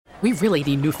We really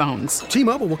need new phones.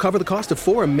 T-Mobile will cover the cost of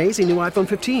 4 amazing new iPhone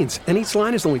 15s, and each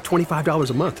line is only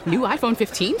 $25 a month. New iPhone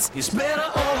 15s? It's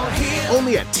better over here.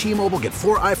 Only at T-Mobile, get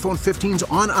 4 iPhone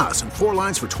 15s on us and 4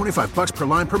 lines for $25 per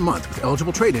line per month with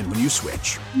eligible trade-in when you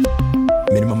switch.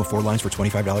 Minimum of 4 lines for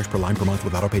 $25 per line per month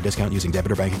with autopay discount using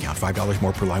debit or bank account. $5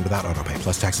 more per line without autopay,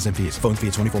 plus taxes and fees. Phone fee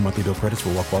at 24 monthly bill credits for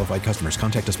well-qualified customers.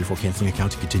 Contact us before canceling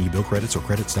account to continue bill credits or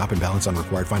credit stop and balance on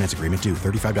required finance agreement due.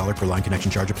 $35 per line connection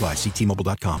charge applies. See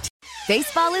T-Mobile.com.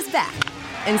 Baseball is back,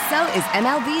 and so is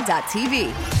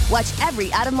MLB.tv. Watch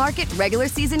every out-of-market regular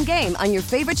season game on your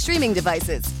favorite streaming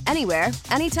devices. Anywhere,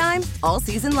 anytime, all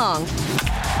season long.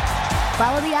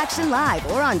 Follow the action live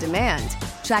or on demand.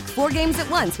 Track 4 games at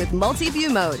once with multi-view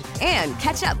mode and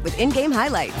catch up with in-game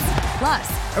highlights.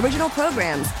 Plus, original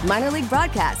programs, minor league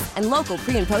broadcasts, and local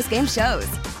pre- and post-game shows.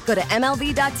 Go to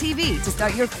MLB.tv to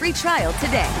start your free trial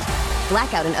today.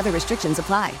 Blackout and other restrictions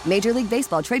apply. Major League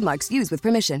Baseball trademarks used with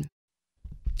permission.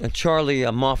 And Charlie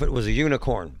Moffett was a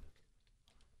unicorn.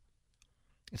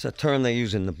 It's a term they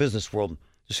use in the business world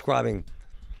describing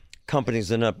companies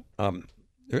that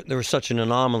there was such an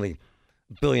anomaly.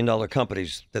 Billion-dollar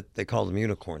companies that they call them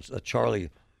unicorns. Charlie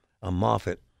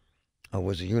Moffett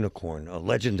was a unicorn, a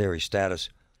legendary status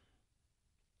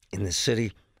in the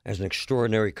city as an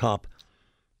extraordinary cop,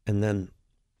 and then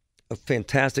a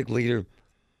fantastic leader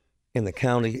in the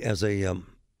county as the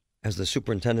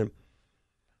superintendent.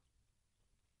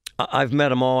 I've met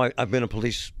them all. I've been a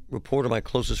police reporter. My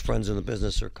closest friends in the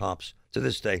business are cops to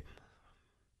this day.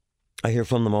 I hear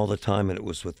from them all the time, and it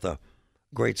was with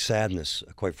great sadness,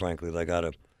 quite frankly, that I got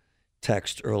a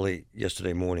text early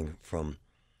yesterday morning from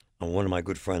one of my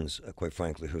good friends, quite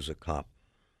frankly, who's a cop,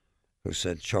 who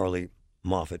said Charlie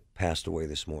Moffett passed away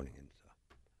this morning. And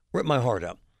ripped my heart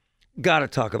out. Got to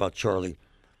talk about Charlie.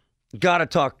 Got to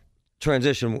talk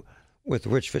transition with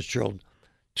Rich Fitzgerald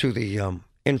to the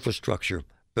infrastructure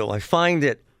bill. I find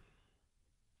it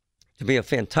to be a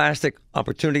fantastic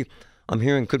opportunity. I'm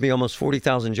hearing could be almost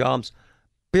 40,000 jobs,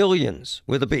 billions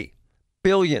with a B.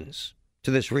 Billions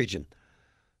to this region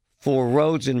for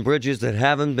roads and bridges that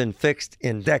haven't been fixed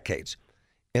in decades.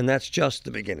 And that's just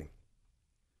the beginning.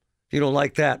 If you don't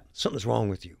like that, something's wrong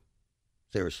with you.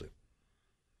 Seriously.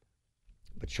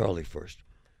 But Charlie first.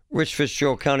 Rich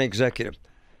Fitzgerald, County Executive.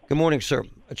 Good morning, sir.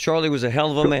 Charlie was a hell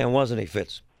of a man, wasn't he,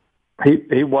 Fitz?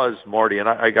 He was, Marty, and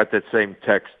I got that same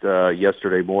text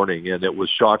yesterday morning, and it was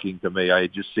shocking to me. I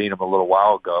had just seen him a little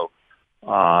while ago.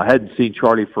 I hadn't seen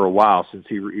Charlie for a while since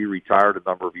he retired a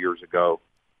number of years ago.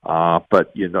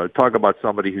 But, you know, talk about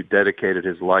somebody who dedicated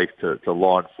his life to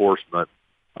law enforcement.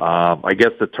 I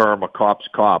guess the term a cop's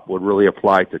cop would really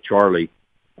apply to Charlie.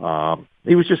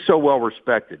 He was just so well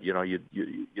respected. You know,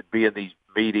 you'd be in these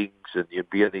meetings and you'd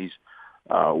be in these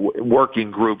working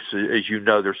groups. As you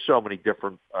know, there's so many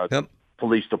different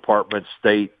police departments,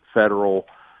 state, federal,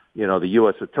 you know, the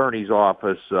U.S. Attorney's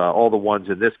Office, all the ones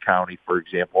in this county, for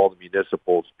example, all the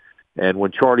municipals. And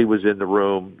when Charlie was in the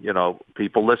room, you know,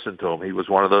 people listened to him. He was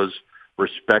one of those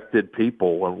respected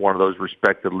people and one of those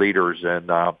respected leaders, and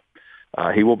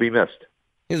he will be missed.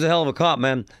 He's a hell of a cop,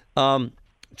 man.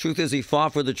 Truth is, he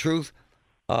fought for the truth.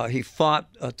 He fought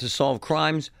to solve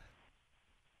crimes.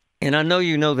 And I know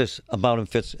you know this about him,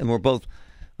 Fitz, and we're both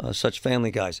such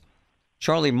family guys.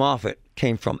 Charlie Moffett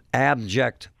came from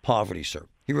abject poverty, sir.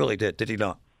 He really did he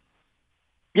not?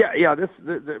 Yeah. This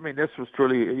was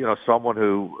truly, you know, someone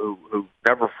who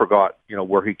never forgot, you know,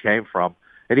 where he came from,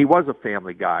 and he was a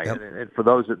family guy. Yep. And for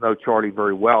those that know Charlie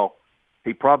very well,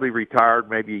 he probably retired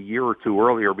maybe a year or two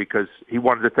earlier because he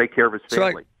wanted to take care of his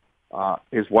family. Right.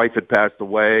 His wife had passed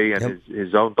away, and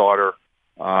his own daughter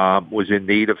was in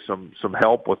need of some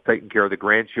help with taking care of the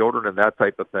grandchildren and that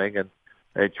type of thing.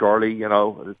 And Charlie, you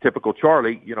know, the typical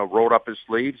Charlie, you know, rolled up his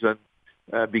sleeves and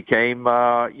became,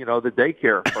 you know, the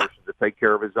daycare person to take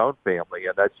care of his own family.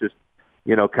 And that's just,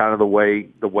 you know, kind of the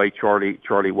way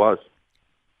Charlie was.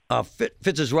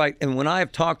 Fitz is right. And when I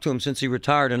have talked to him since he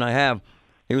retired, and I have,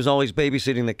 he was always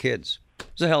babysitting the kids.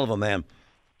 He's a hell of a man.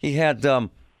 He had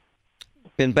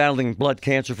been battling blood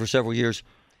cancer for several years.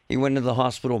 He went into the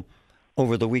hospital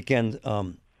over the weekend,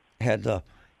 had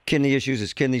kidney issues.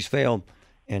 His kidneys failed,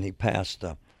 and he passed.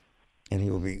 And he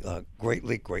will be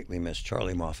greatly, greatly missed.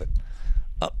 Charlie Moffett.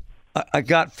 I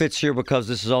got Fitz here because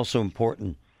this is also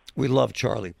important. We love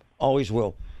Charlie. Always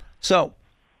will. So,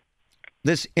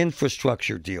 this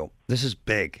infrastructure deal, this is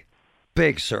big.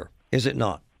 Big, sir. Is it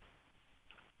not?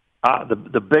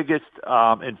 The biggest,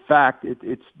 in fact,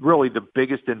 it's really the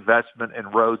biggest investment in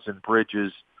roads and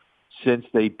bridges since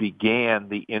they began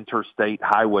the interstate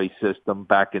highway system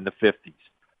back in the 50s.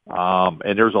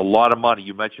 And there's a lot of money.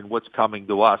 You mentioned what's coming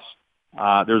to us.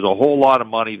 There's a whole lot of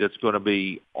money that's going to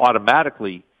be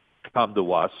automatically come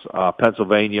to us.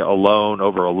 Pennsylvania alone,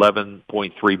 over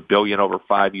 $11.3 billion over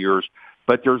 5 years.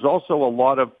 But there's also a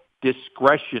lot of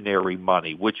discretionary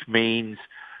money, which means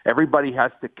everybody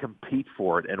has to compete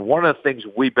for it. And one of the things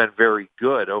we've been very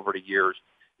good over the years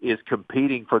is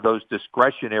competing for those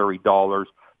discretionary dollars,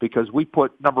 because we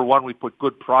put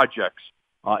good projects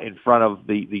in front of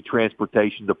the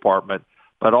transportation department,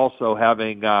 but also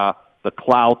having the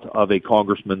clout of a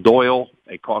Congressman Doyle,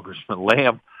 a Congressman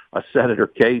Lamb, a Senator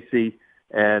Casey,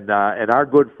 and our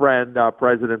good friend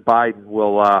President Biden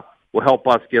will help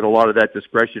us get a lot of that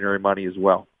discretionary money as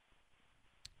well.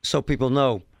 So people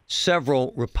know,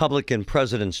 several Republican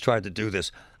presidents tried to do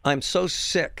this. I'm so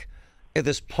sick of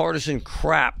this partisan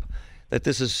crap that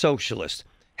this is socialist.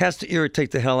 Has to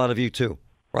irritate the hell out of you too,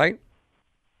 right?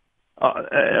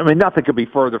 I mean, nothing could be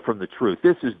further from the truth.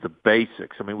 This is the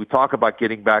basics. I mean, we talk about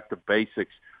getting back to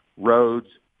basics: roads,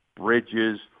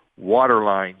 bridges, water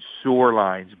lines, sewer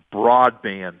lines,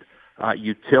 broadband,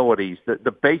 utilities,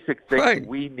 the basic things right.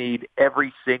 we need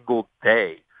every single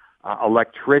day,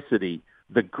 electricity,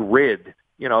 the grid.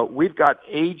 You know, we've got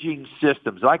aging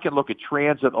systems. I can look at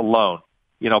transit alone.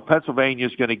 You know, Pennsylvania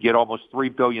is going to get almost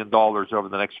 $3 billion over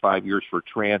the next 5 years for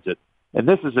transit. And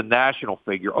this is a national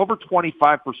figure. Over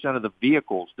 25% of the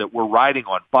vehicles that we're riding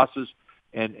on, buses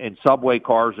and subway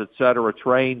cars, et cetera,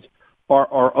 trains,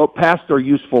 are past their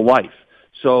useful life.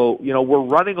 So, you know, we're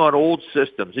running on old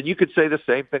systems. And you could say the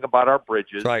same thing about our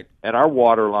bridges right. and our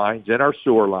water lines and our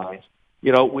sewer lines.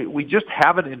 You know, we just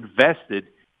haven't invested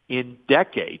in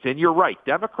decades. And you're right,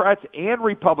 Democrats and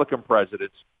Republican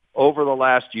presidents over the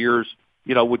last years,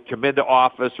 you know, would come into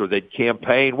office or they'd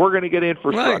campaign. We're going to get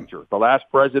infrastructure. Right. The last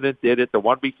president did it. The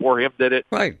one before him did it.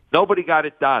 Right. Nobody got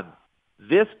it done.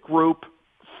 This group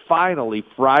finally,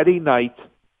 Friday night,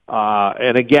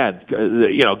 and again,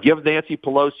 you know, give Nancy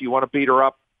Pelosi, you want to beat her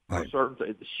up? Right.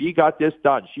 She got this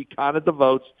done. She counted the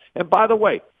votes. And by the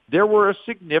way, there were a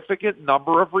significant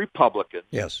number of Republicans.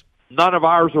 Yes. None of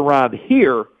ours around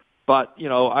here. But, you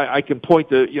know, I can point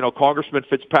to, you know, Congressman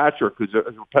Fitzpatrick, who's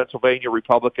a Pennsylvania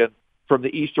Republican from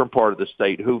the eastern part of the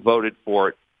state, who voted for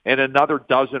it, and another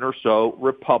dozen or so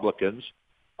Republicans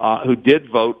who did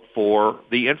vote for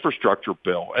the infrastructure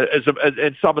bill,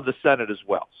 and some of the Senate as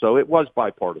well. So it was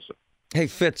bipartisan. Hey,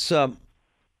 Fitz, I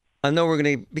know we're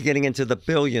going to be getting into the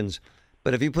billions,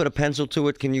 but if you put a pencil to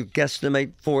it, can you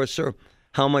guesstimate for us, sir,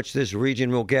 how much this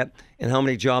region will get and how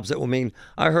many jobs that will mean?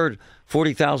 I heard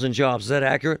 40,000 jobs. Is that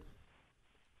accurate?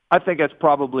 I think that's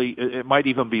probably, it might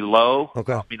even be low.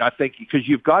 Okay. I mean, I think because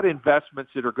you've got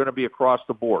investments that are going to be across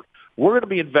the board. We're going to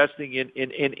be investing in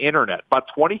internet. About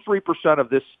 23% of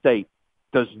this state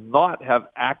does not have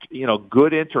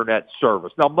good internet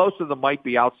service. Now, most of them might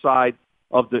be outside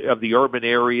of the urban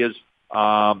areas.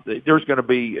 There's going to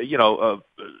be,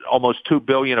 almost $2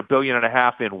 billion, $1.5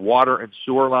 billion in water and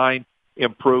sewer line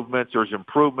improvements. There's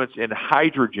improvements in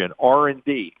hydrogen,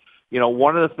 R&D. You know,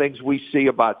 one of the things we see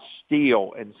about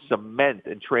steel and cement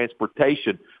and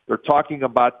transportation, they're talking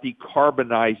about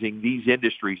decarbonizing these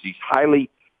industries, these highly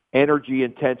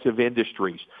energy-intensive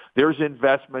industries. There's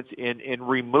investments in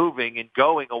removing and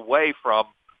going away from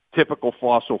typical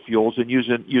fossil fuels and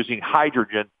using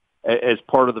hydrogen as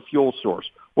part of the fuel source.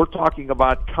 We're talking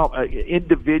about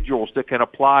individuals that can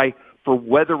apply for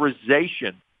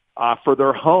weatherization for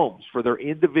their homes, for their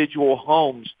individual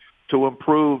homes, to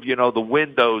improve, the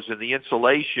windows and the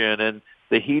insulation and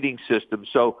the heating system.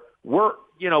 So we're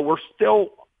still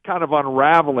kind of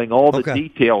unraveling all the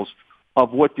details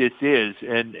of what this is.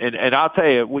 And I'll tell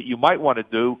you, what you might want to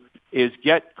do is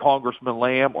get Congressman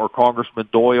Lamb or Congressman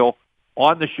Doyle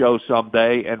on the show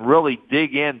someday and really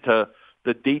dig into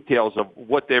the details of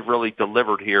what they've really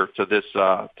delivered here to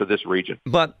this region.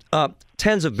 But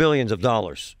tens of billions of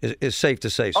dollars is safe to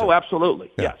say so. Oh, absolutely.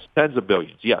 Yeah. Yes. Tens of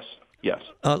billions. Yes. Yes.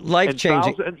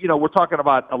 Life-changing. And, we're talking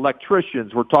about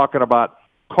electricians. We're talking about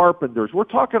carpenters. We're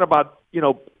talking about,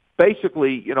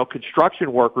 basically,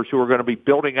 construction workers who are going to be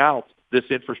building out this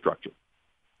infrastructure.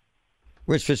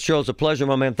 Rich Fitzgerald, it's a pleasure,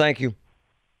 my man. Thank you.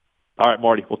 All right,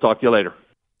 Marty. We'll talk to you later.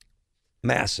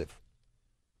 Massive.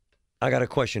 I got a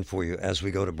question for you as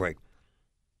we go to break.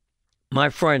 My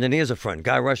friend, and he is a friend,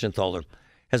 Guy Reschenthaler,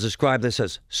 has described this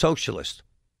as socialist,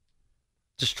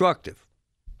 destructive.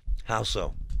 How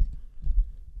so?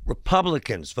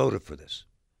 Republicans voted for this.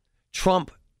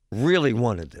 Trump really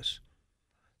wanted this.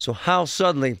 So how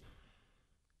suddenly,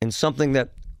 in something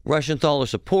that Reschenthaler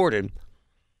supported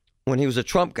when he was a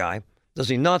Trump guy, does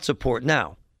he not support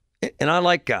now? And I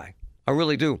like Guy. I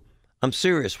really do. I'm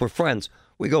serious. We're friends.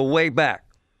 We go way back.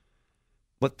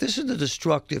 But this is the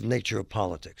destructive nature of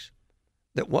politics.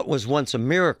 That what was once a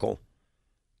miracle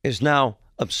is now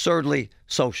absurdly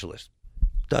socialist.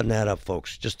 Doesn't add up,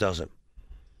 folks. Just doesn't.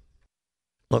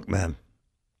 Look, man,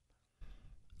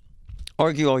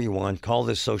 argue all you want. Call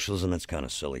this socialism. It's kind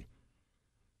of silly.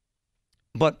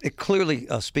 But it clearly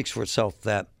speaks for itself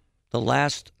that the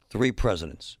last 3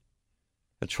 presidents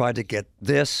have tried to get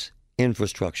this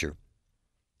infrastructure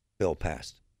bill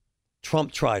passed.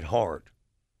 Trump tried hard.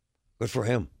 Good for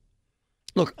him.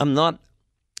 Look, I'm not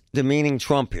demeaning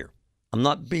Trump here. I'm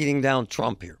not beating down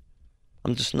Trump here.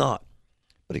 I'm just not.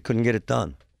 But he couldn't get it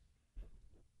done.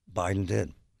 Biden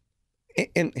did.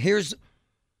 And here's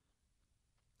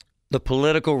the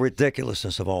political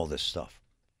ridiculousness of all this stuff.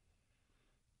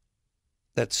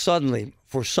 That suddenly,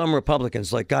 for some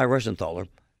Republicans like Guy Reschenthaler,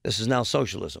 this is now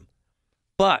socialism.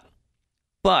 But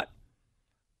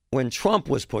when Trump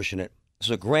was pushing it, it's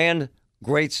a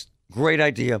great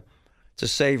idea to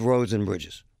save roads and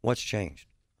bridges. What's changed?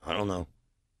 I don't know.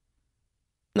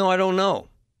 No, I don't know.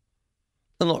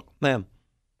 And look, man,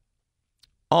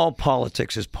 all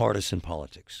politics is partisan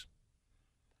politics.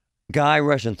 Guy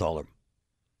Reschenthaler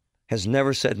has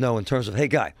never said no in terms of, hey,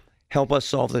 Guy, help us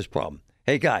solve this problem.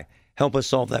 Hey, Guy, help us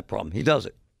solve that problem. He does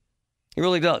it. He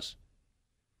really does.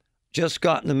 Just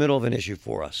got in the middle of an issue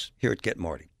for us here at Get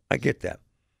Marty. I get that.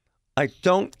 I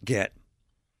don't get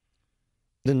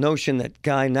the notion that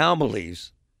Guy now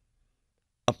believes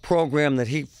a program that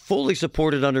he fully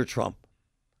supported under Trump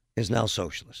is now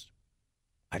socialist.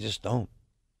 I just don't.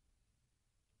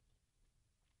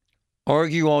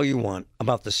 Argue all you want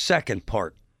about the second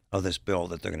part of this bill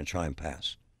that they're going to try and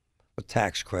pass with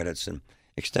tax credits and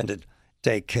extended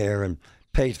daycare and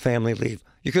paid family leave.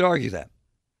 You could argue that.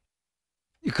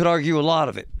 You could argue a lot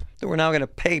of it, that we're now going to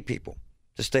pay people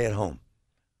to stay at home.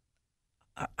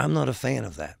 I'm not a fan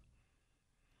of that.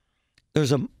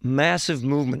 There's a massive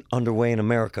movement underway in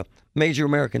America, major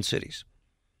American cities,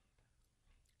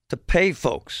 to pay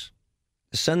folks,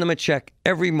 to send them a check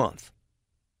every month,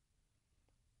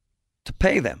 to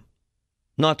pay them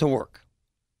not to work.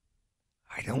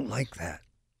 I don't like that.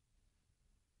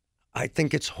 I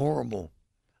think it's horrible.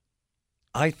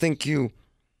 I think you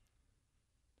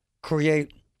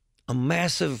create a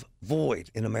massive void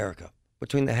in America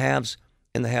between the haves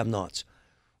and the have-nots,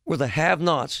 where the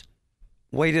have-nots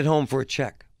wait at home for a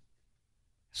check.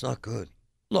 It's not good.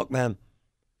 Look, man,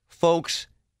 folks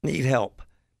need help.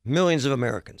 Millions of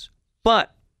Americans.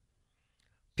 But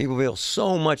people feel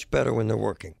so much better when they're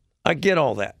working. I get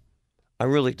all that. I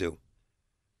really do.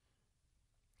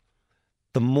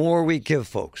 The more we give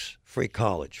folks free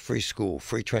college, free school,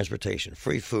 free transportation,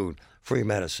 free food, free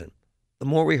medicine, the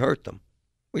more we hurt them.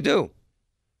 We do.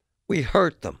 We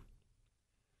hurt them.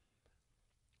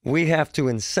 We have to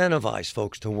incentivize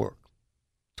folks to work,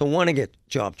 to want to get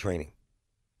job training,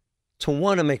 to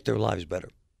want to make their lives better.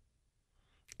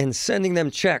 And sending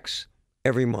them checks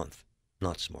every month,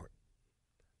 not smart.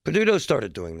 Peduto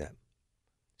started doing that.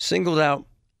 Singled out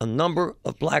a number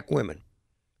of black women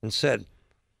and said,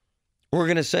 we're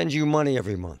going to send you money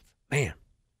every month. Man,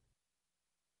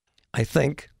 I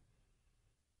think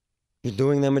you're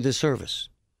doing them a disservice.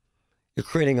 You're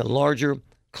creating a larger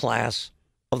class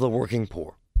of the working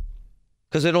poor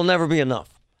because it'll never be enough.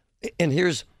 And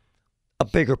here's a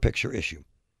bigger picture issue.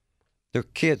 Their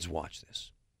kids watch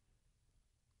this.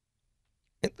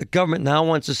 The government now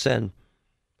wants to send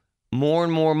more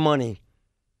and more money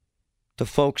to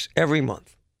folks every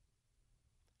month.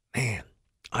 Man,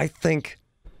 I think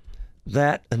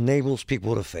that enables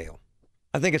people to fail.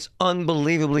 I think it's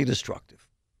unbelievably destructive.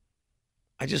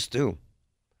 I just do.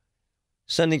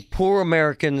 Sending poor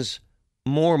Americans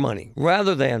more money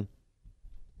rather than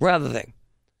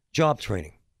job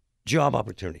training, job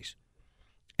opportunities,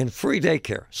 and free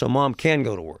daycare so mom can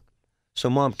go to work, so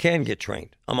mom can get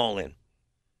trained. I'm all in.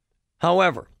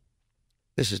 However,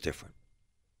 this is different.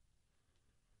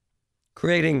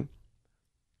 Creating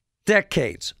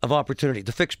decades of opportunity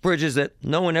to fix bridges that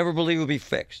no one ever believed would be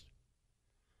fixed,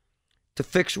 to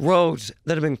fix roads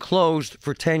that have been closed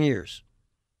for 10 years.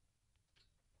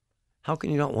 How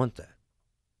can you not want that?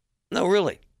 No,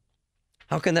 really.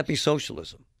 How can that be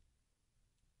socialism?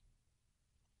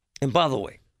 And by the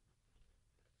way,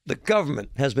 the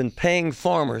government has been paying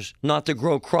farmers not to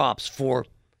grow crops for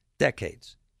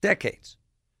decades. Decades.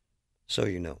 So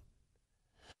you know.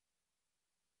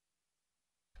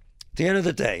 At the end of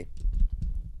the day,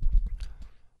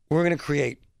 we're going to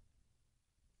create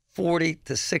 40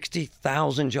 to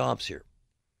 60,000 jobs here.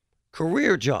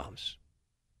 Career jobs,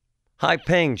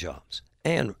 high-paying jobs,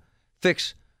 and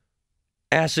fix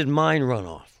acid mine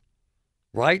runoff,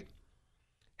 right?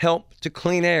 Help to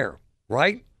clean air,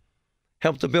 right?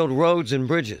 Help to build roads and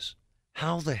bridges.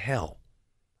 How the hell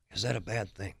is that a bad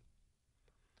thing?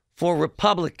 for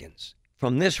Republicans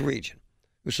from this region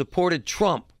who supported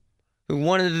Trump, who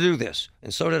wanted to do this,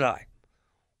 and so did I,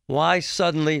 why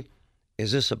suddenly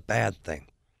is this a bad thing?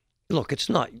 Look, it's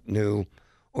not new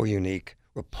or unique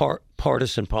or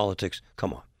partisan politics.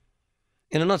 Come on.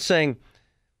 And I'm not saying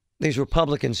these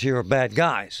Republicans here are bad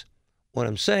guys. What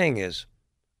I'm saying is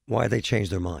why they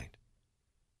changed their mind.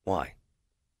 Why?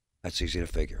 That's easy to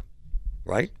figure.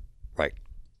 Right? Right.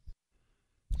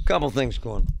 Couple things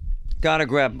going. Got to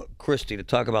grab Christy to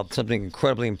talk about something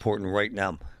incredibly important right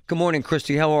now. Good morning,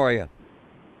 Christy. How are you?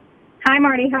 Hi,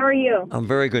 Marty. How are you? I'm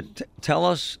very good. Tell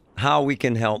us how we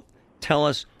can help. Tell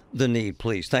us the need,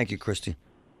 please. Thank you, Christy.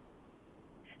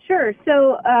 Sure.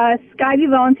 So Skyview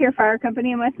Volunteer Fire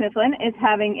Company in West Mifflin is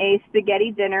having a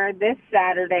spaghetti dinner this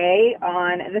Saturday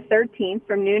on the 13th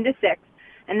from noon to 6.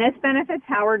 And this benefits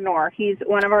Howard Knorr. He's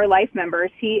one of our life members.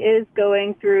 He is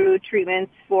going through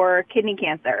treatments for kidney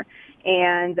cancer.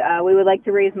 And we would like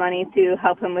to raise money to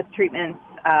help him with treatments.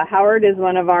 Howard is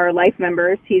one of our life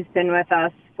members. He's been with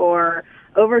us for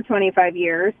over 25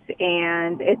 years,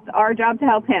 and it's our job to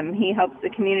help him. He helps the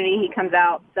community. He comes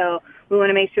out. So we want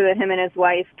to make sure that him and his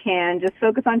wife can just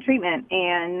focus on treatment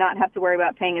and not have to worry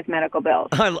about paying his medical bills.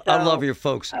 I love your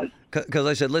folks, because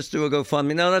I said, let's do a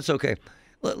GoFundMe. No, that's okay.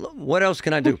 What else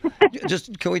can I do?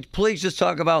 Can we please just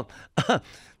talk about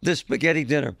this spaghetti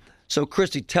dinner? So,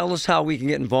 Christy, tell us how we can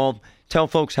get involved. Tell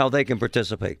folks how they can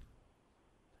participate.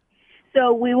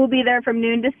 So we will be there from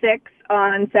noon to 6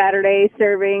 on Saturday,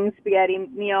 serving spaghetti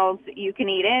meals you can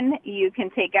eat in, you can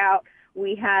take out.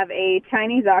 We have a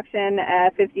Chinese auction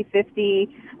at 50/50.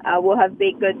 We'll have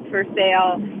baked goods for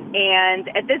sale. And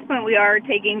at this point, we are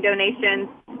taking donations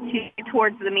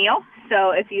towards the meal.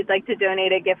 So if you'd like to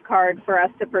donate a gift card for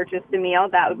us to purchase the meal,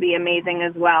 that would be amazing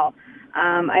as well.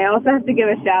 I also have to give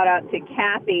a shout out to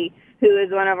Kathy, who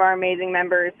is one of our amazing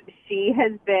members. She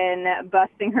has been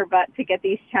busting her butt to get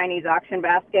these Chinese auction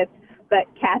baskets. But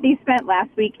Kathy spent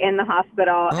last week in the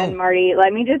hospital, and Marty,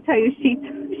 let me just tell you, she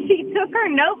took her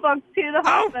notebooks to the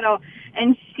hospital,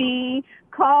 and she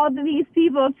called these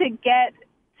people to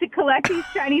collect these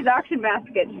Chinese auction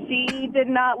baskets. She did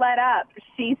not let up.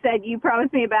 She said, "You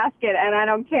promised me a basket, and I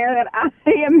don't care that I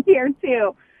am here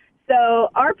too." So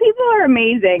our people are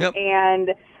amazing,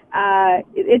 and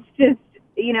it's just,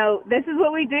 this is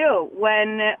what we do.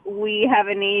 When we have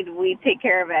a need, we take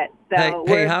care of it. So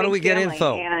hey, how do we get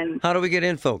info? How do we get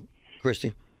info,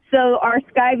 Christy? So our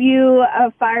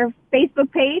Skyview Fire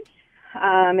Facebook page,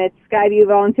 it's Skyview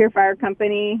Volunteer Fire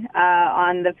Company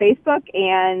on the Facebook,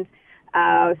 and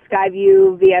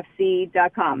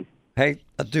SkyviewVFC.com. Hey,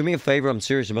 do me a favor. I'm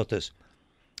serious about this.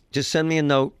 Just send me a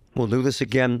note. We'll do this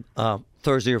again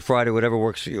Thursday or Friday, whatever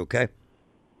works for you, okay?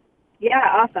 Yeah,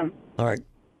 awesome. All right.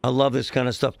 I love this kind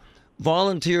of stuff.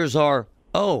 Volunteers are,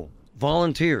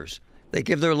 volunteers. They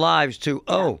give their lives to,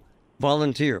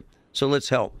 volunteer. So let's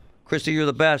help. Christy, you're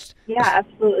the best. Yeah,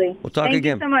 absolutely. We'll talk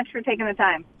again. Thank you so much for taking the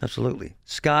time. Absolutely.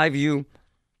 Skyview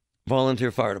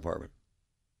Volunteer Fire Department.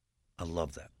 I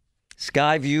love that.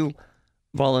 Skyview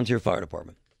Volunteer Fire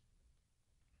Department.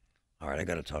 All right, I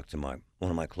got to talk to one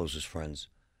of my closest friends,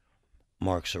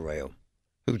 Mark Sorreo,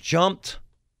 who jumped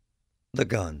the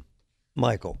gun.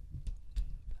 Michael,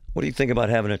 what do you think about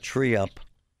having a tree up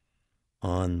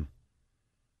on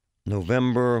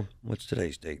November, what's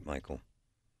today's date, Michael?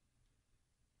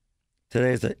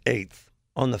 Today's the 8th,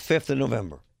 on the 5th of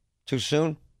November. Too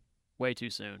soon? Way too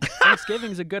soon.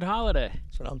 Thanksgiving's a good holiday.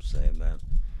 That's what I'm saying, man.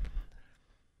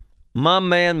 My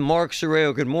man, Mark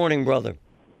Sorreo, good morning, brother.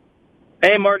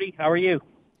 Hey, Marty, how are you?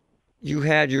 You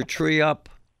had your tree up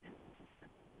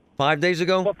 5 days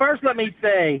ago? Well, first let me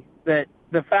say that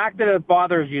the fact that it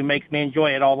bothers you makes me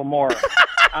enjoy it all the more.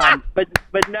 But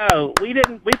no, we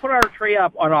didn't. We put our tree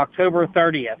up on October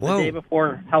 30th, the day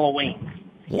before Halloween.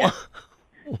 What?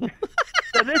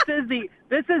 So this is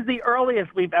the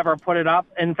earliest we've ever put it up.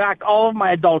 In fact, all of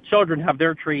my adult children have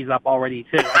their trees up already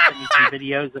too. I sent you some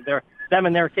videos of them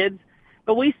and their kids.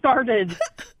 But we started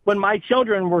when my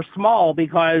children were small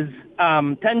because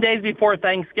 10 days before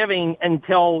Thanksgiving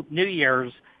until New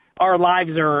Year's, our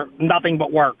lives are nothing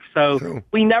but work. So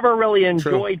we never really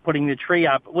enjoyed putting the tree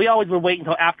up. We always would wait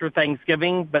until after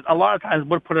Thanksgiving, but a lot of times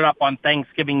we'd put it up on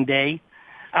Thanksgiving Day.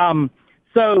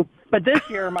 But this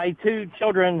year, my two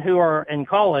children who are in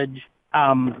college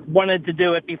wanted to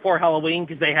do it before Halloween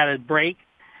because they had a break.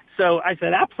 So I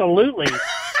said, absolutely.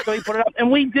 So we put it up. And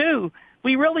we do.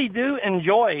 We really do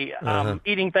enjoy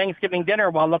eating Thanksgiving dinner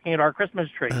while looking at our Christmas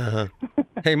tree.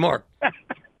 Hey, Mark.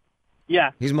 Yeah.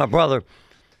 He's my brother.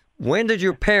 When did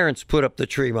your parents put up the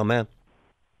tree, my man?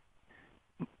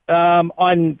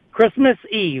 on Christmas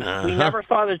Eve. Uh-huh. We never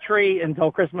saw the tree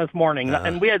until Christmas morning,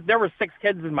 and there were 6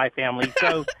 kids in my family,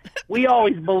 so we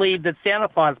always believed that Santa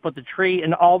Claus put the tree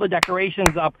and all the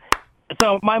decorations up.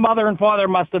 So my mother and father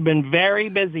must have been very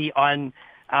busy on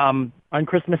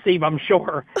Christmas Eve, I'm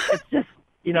sure. It's just,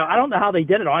 I don't know how they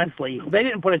did it, honestly. They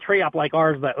didn't put a tree up like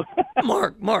ours, though.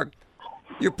 Mark,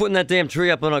 you're putting that damn tree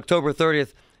up on October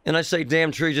 30th, and I say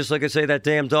damn tree just like I say that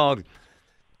damn dog.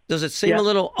 Does it seem a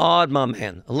little odd, my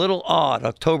man? A little odd,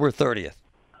 October 30th?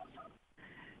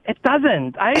 It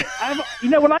doesn't.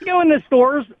 When I go in the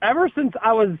stores, ever since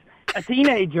I was a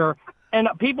teenager, and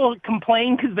people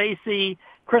complain because they see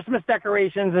Christmas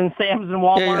decorations in Sam's and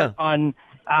Walmart on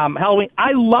Halloween.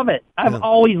 I love it. I've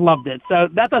always loved it. So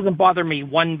that doesn't bother me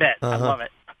one bit. I love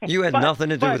it. You had nothing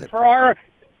to do with it. For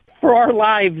our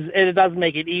lives, it does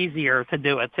make it easier to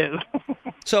do it, too.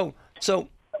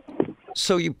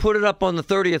 So you put it up on the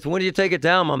 30th. When do you take it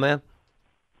down, my man?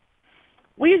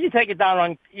 We usually take it down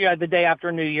on the day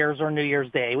after New Year's or New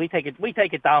Year's Day. We take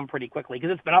it down pretty quickly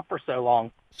because it's been up for so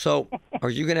long. So are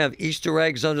you going to have Easter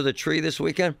eggs under the tree this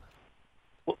weekend?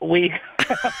 We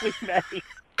may.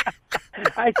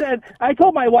 I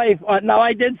told my wife,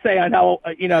 I did say on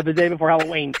the day before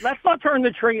Halloween, let's not turn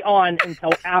the tree on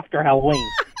until after Halloween.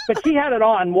 But she had it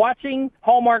on watching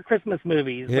Hallmark Christmas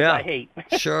movies, which I hate.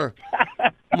 Sure.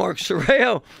 Mark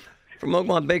Sorreo from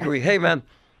Oakmont Bakery. Hey, man,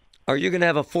 are you going to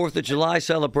have a 4th of July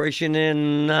celebration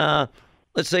in,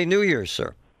 let's say, New Year's,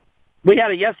 sir? We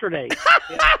had it yesterday.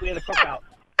 We had a cookout.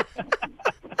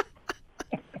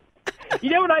 You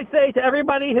know what I say to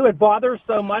everybody who it bothers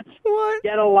so much? What?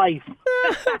 Get a life.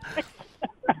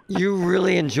 You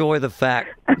really enjoy the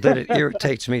fact that it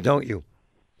irritates me, don't you?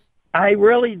 I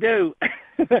really do.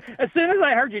 As soon as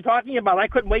I heard you talking about it, I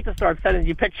couldn't wait to start sending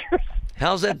you pictures.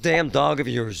 How's that damn dog of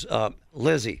yours,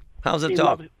 Lizzie? How's that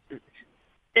dog?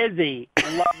 Izzy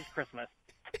loves Christmas.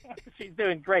 She's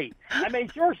doing great. I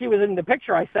made sure she was in the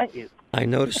picture I sent you. I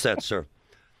noticed that, sir.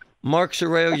 Mark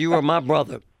Sorreo, you are my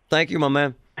brother. Thank you, my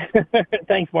man.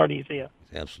 Thanks, Marty. See ya.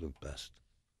 The absolute best.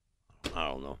 I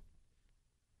don't know.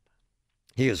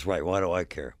 He is right. Why do I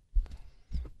care?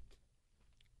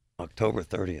 October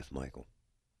 30th, Michael.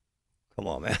 Come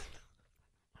on, man.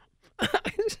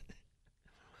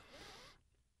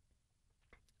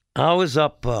 I was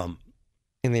up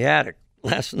in the attic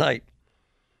last night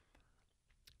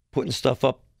putting stuff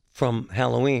up from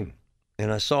Halloween,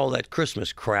 and I saw that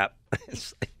Christmas crap.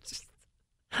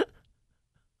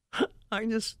 I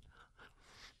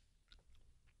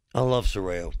love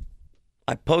Sorreo.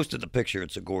 I posted the picture.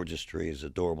 It's a gorgeous tree. It's an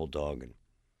adorable dog, and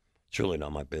it's really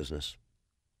not my business.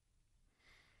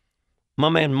 My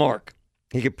man Mark,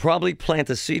 he could probably plant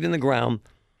a seed in the ground,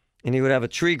 and he would have a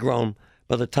tree grown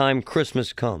by the time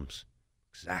Christmas comes.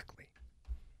 Exactly.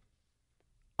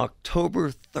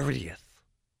 October 30th.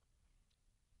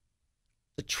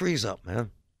 The tree's up,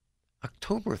 man.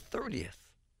 October 30th.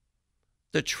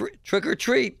 The trick or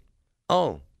treat.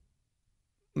 Oh.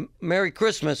 Merry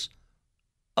Christmas.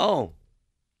 Oh.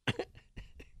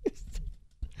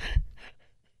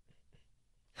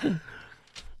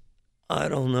 I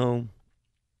don't know.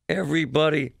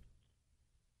 Everybody.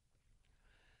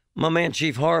 My man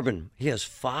Chief Harbin, he has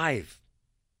 5.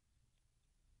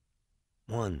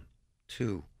 1,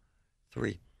 2,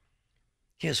 3.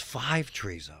 He has 5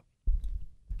 trees up.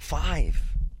 5.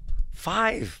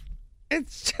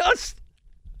 It's just...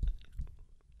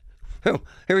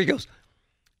 Here he goes.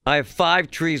 I have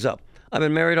 5 trees up. I've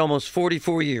been married almost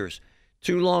 44 years.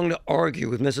 Too long to argue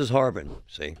with Mrs. Harbin.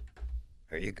 See?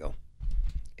 There you go.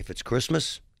 If it's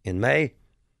Christmas in May,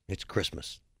 it's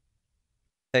Christmas.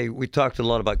 Hey, we talked a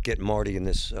lot about Get Marty in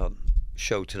this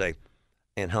show today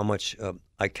and how much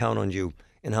I count on you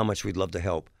and how much we'd love to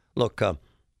help. Look,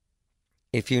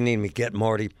 if you need me, get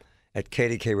Marty at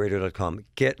kdkradio.com.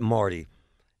 Get Marty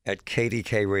at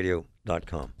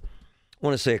kdkradio.com. I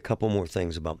want to say a couple more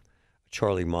things about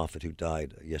Charlie Moffett, who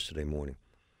died yesterday morning.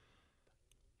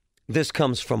 This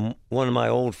comes from one of my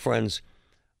old friends,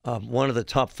 one of the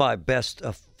top 5 best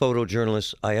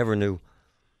photojournalists I ever knew,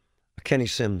 Kenny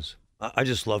Sims. I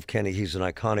just love Kenny. He's an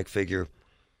iconic figure.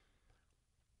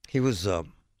 He was,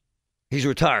 he's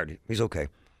retired. He's okay.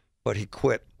 But he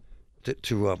quit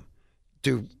to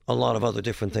do a lot of other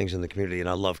different things in the community, and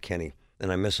I love Kenny,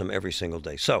 and I miss him every single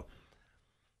day. So,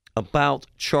 about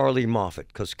Charlie Moffett,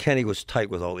 because Kenny was tight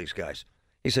with all these guys.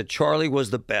 He said Charlie was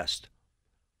the best.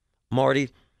 Marty,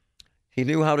 he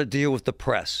knew how to deal with the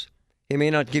press. He may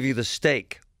not give you the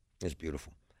steak. It's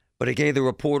beautiful. But he gave the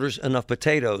reporters enough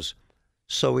potatoes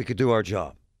so we could do our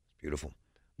job. Beautiful.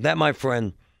 That, my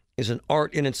friend, is an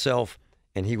art in itself,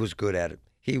 and he was good at it.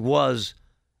 He was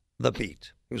the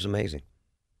beat. He was amazing.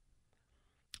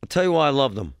 I'll tell you why I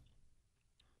love them.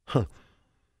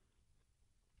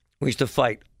 We used to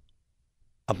fight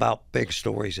about big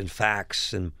stories and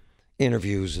facts and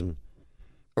interviews and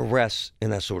arrests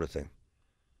and that sort of thing.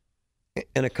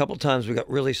 And a couple times we got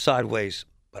really sideways,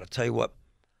 but I'll tell you what,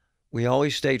 we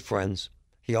always stayed friends.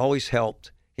 He always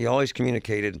helped. He always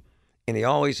communicated. And he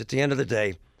always, at the end of the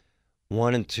day,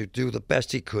 wanted to do the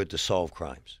best he could to solve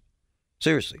crimes.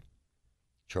 Seriously,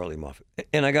 Charlie Moffett.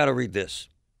 And I got to read this.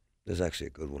 This is actually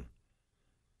a good one.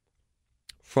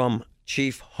 From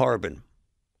Chief Harbin,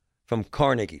 from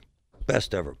Carnegie,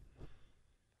 best ever.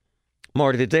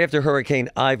 Marty, the day after Hurricane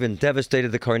Ivan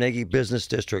devastated the Carnegie Business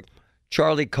District,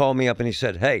 Charlie called me up and he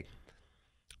said, "Hey,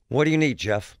 what do you need,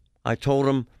 Jeff?" I told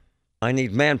him, "I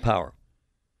need manpower.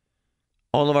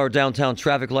 All of our downtown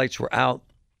traffic lights were out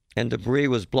and debris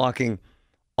was blocking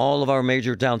all of our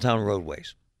major downtown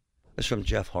roadways." This is from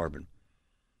Jeff Harbin.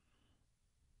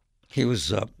 He was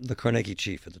the Carnegie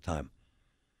chief at the time.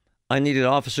 "I needed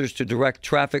officers to direct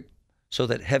traffic so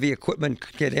that heavy equipment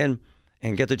could get in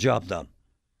and get the job done."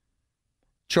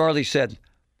 Charlie said,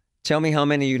 "Tell me how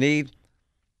many you need,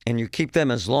 and you keep them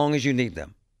as long as you need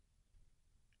them."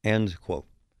 End quote.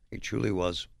 He truly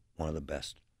was one of the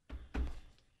best.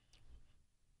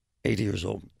 80 years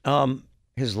old.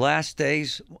 His last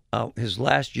days, his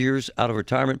last years out of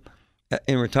retirement,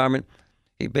 in retirement,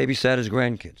 he babysat his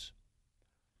grandkids.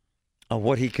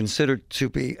 What he considered to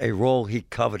be a role he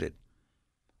coveted.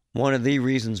 One of the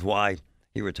reasons why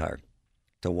he retired,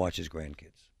 to watch his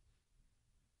grandkids.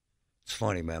 It's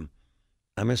funny, man.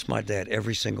 I miss my dad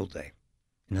every single day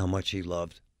and how much he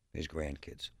loved his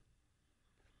grandkids.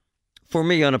 For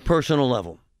me, on a personal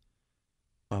level,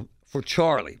 for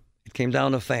Charlie, it came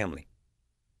down to family,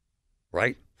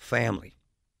 right? Family,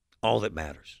 all that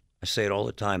matters. I say it all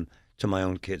the time to my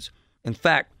own kids. In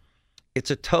fact, it's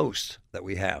a toast that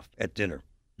we have at dinner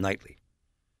nightly.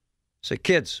 Say,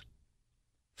 kids,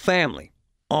 family,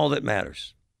 all that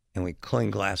matters. And we clean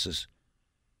glasses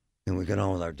and we get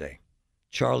on with our day.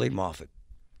 Charlie Moffett,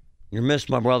 you're missed,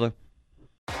 my brother.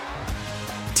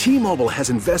 T-Mobile has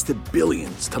invested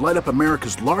billions to light up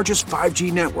America's largest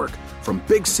 5G network, from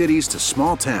big cities to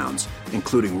small towns,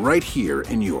 including right here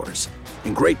in yours.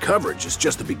 And great coverage is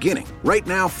just the beginning. Right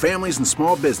now, families and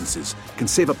small businesses can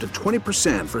save up to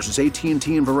 20% versus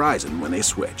AT&T and Verizon when they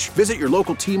switch. Visit your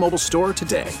local T-Mobile store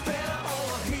today.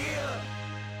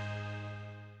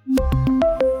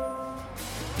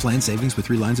 Plan savings with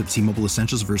 3 lines of T-Mobile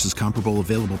Essentials versus comparable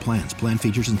available plans. Plan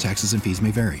features and taxes and fees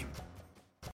may vary.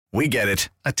 We get it.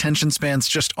 Attention spans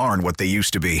just aren't what they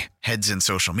used to be. Heads in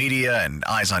social media and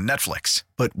eyes on Netflix.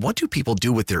 But what do people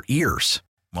do with their ears?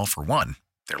 Well, for one,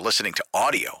 they're listening to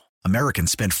audio. Americans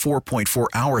spend 4.4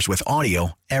 hours with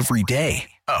audio every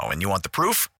day. Oh, and you want the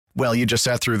proof? Well, you just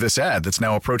sat through this ad that's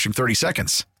now approaching 30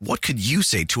 seconds. What could you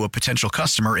say to a potential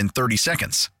customer in 30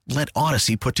 seconds? Let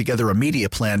Odyssey put together a media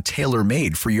plan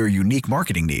tailor-made for your unique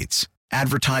marketing needs.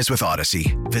 Advertise with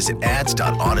Odyssey. Visit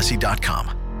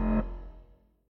ads.odyssey.com.